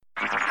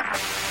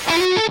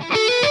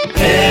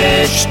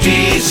HD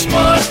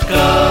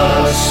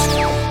Smartcast.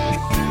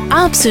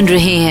 आप सुन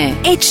रहे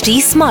हैं HD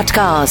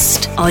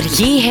Smartcast और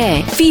ये है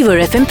Fever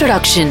FM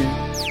production.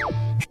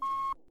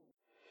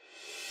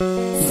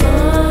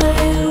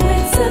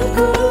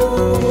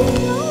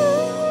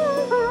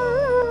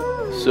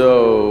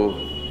 So,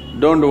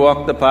 don't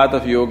walk the path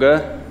of yoga,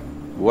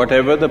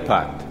 whatever the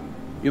path,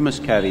 you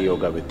must carry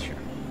yoga with you.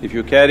 If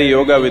you carry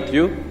yoga with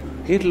you,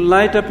 it'll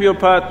light up your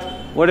path,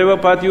 whatever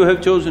path you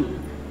have chosen.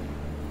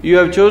 You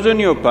have chosen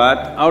your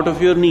path out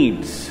of your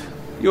needs.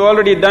 You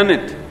already done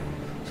it,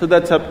 so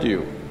that's up to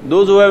you.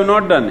 Those who have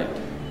not done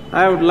it,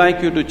 I would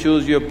like you to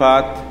choose your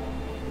path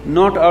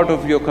not out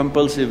of your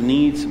compulsive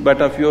needs,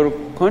 but of your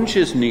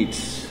conscious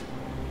needs.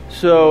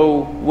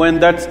 So, when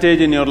that stage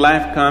in your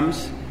life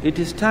comes, it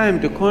is time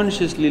to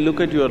consciously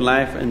look at your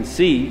life and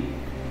see,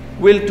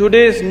 will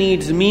today's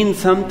needs mean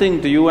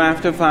something to you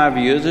after 5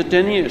 years or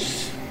 10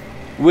 years?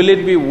 Will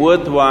it be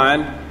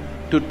worthwhile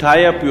to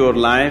tie up your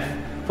life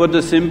for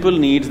the simple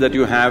needs that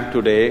you have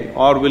today,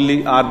 or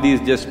are these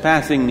just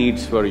passing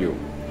needs for you?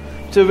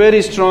 It's a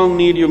very strong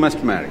need, you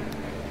must marry.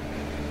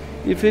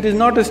 If it is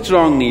not a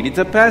strong need, it's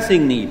a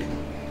passing need.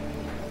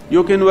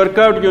 You can work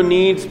out your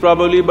needs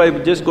probably by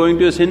just going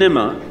to a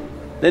cinema,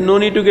 then no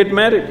need to get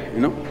married,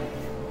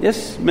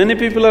 Yes, many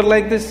people are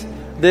like this,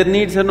 their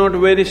needs are not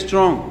very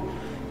strong.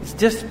 It's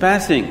just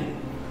passing,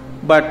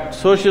 but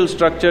social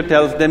structure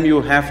tells them you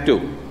have to.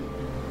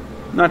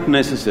 Not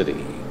necessary.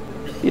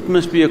 It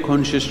must be a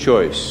conscious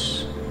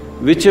choice.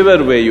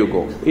 Whichever way you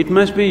go, it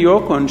must be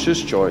your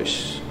conscious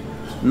choice,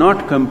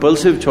 not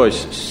compulsive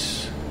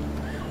choices.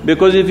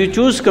 Because if you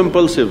choose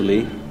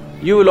compulsively,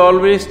 you will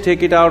always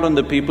take it out on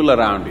the people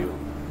around you.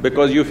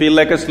 Because you feel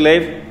like a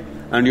slave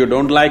and you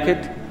don't like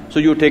it, so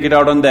you take it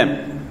out on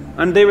them.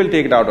 And they will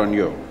take it out on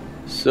you.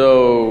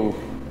 So,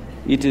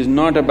 it is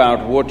not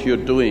about what you're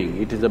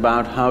doing, it is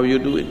about how you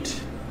do it.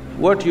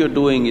 What you're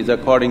doing is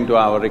according to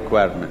our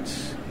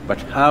requirements,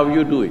 but how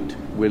you do it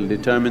will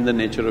determine the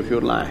nature of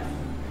your life.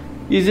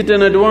 Is it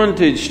an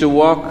advantage to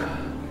walk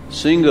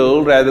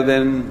single rather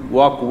than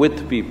walk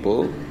with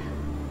people?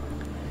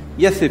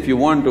 Yes, if you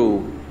want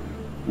to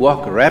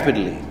walk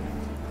rapidly.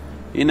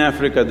 In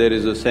Africa there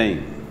is a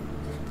saying,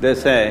 they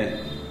say,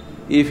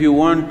 if you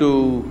want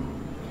to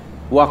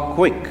walk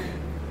quick,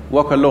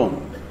 walk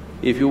alone.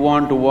 If you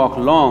want to walk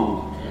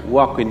long,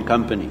 walk in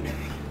company.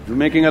 If you're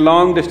making a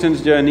long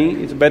distance journey,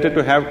 it's better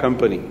to have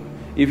company.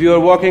 If you are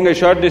walking a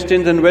short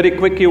distance and very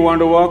quick you want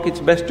to walk, it's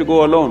best to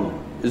go alone,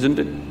 isn't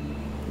it?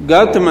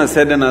 Gautama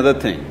said another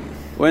thing.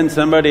 When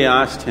somebody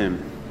asked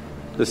him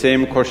the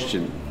same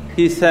question,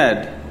 he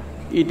said,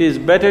 it is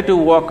better to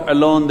walk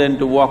alone than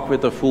to walk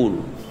with a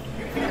fool.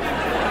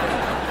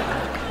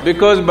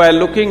 Because by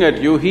looking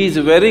at you, he is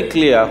very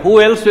clear, who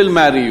else will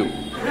marry you?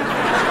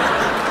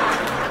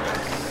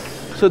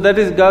 So that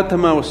is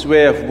Gautama's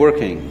way of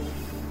working.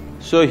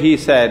 So he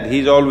said,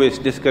 he's always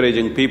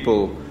discouraging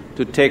people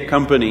to take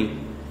company.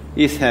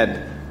 He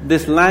said,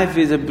 this life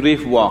is a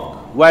brief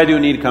walk, why do you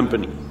need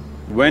company?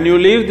 When you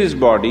leave this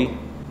body,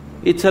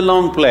 it's a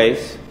long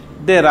place,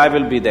 there I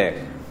will be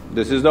there.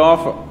 This is the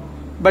offer.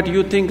 But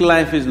you think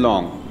life is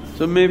long,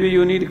 so maybe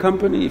you need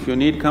company. If you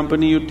need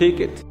company, you take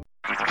it.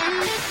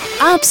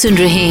 आप सुन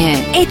रहे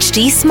हैं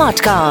HD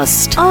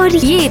Smartcast और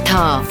ये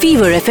था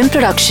Fever FM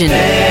production.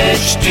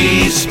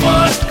 HD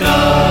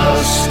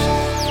Smartcast.